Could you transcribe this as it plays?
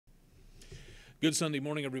Good Sunday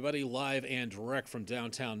morning, everybody. Live and direct from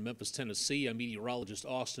downtown Memphis, Tennessee. I'm meteorologist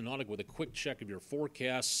Austen Onek with a quick check of your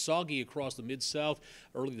forecast. Soggy across the Mid-South.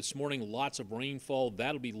 Early this morning, lots of rainfall.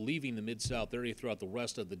 That'll be leaving the Mid-South area throughout the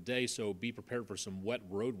rest of the day, so be prepared for some wet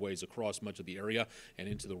roadways across much of the area and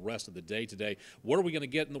into the rest of the day today. What are we going to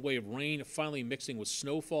get in the way of rain? Finally mixing with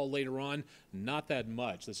snowfall later on. Not that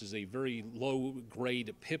much. This is a very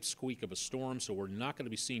low-grade pipsqueak of a storm, so we're not going to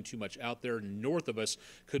be seeing too much out there. North of us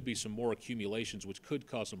could be some more accumulation, which could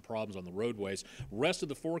cause some problems on the roadways. Rest of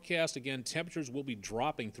the forecast, again, temperatures will be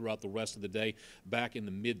dropping throughout the rest of the day, back in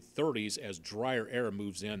the mid-30s as drier air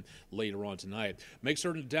moves in later on tonight. Make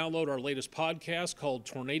certain to download our latest podcast called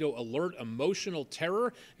Tornado Alert Emotional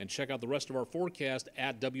Terror and check out the rest of our forecast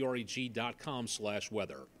at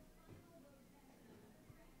wreg.com/weather.